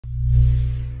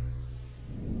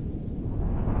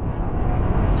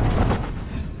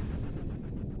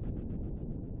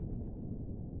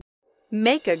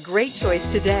Make a great choice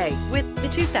today with the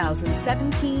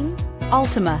 2017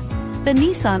 Altima. The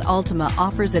Nissan Altima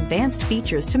offers advanced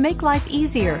features to make life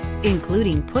easier,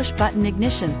 including push-button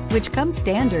ignition, which comes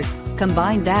standard.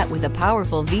 Combine that with a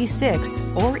powerful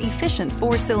V6 or efficient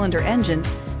 4-cylinder engine,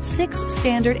 6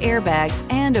 standard airbags,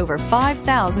 and over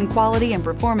 5,000 quality and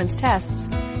performance tests,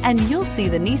 and you'll see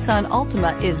the Nissan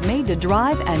Altima is made to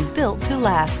drive and built to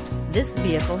last. This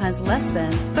vehicle has less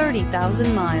than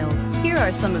 30,000 miles. Here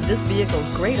are some of this vehicle's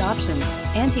great options: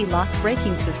 anti-lock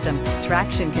braking system,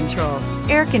 traction control,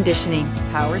 air conditioning,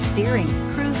 power steering,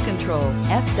 cruise control,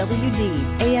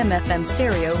 FWD, AM/FM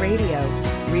stereo radio,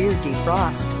 rear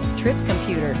defrost, trip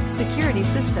computer, security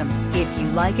system. If you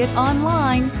like it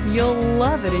online, you'll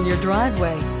love it in your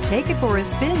driveway. Take it for a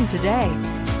spin today.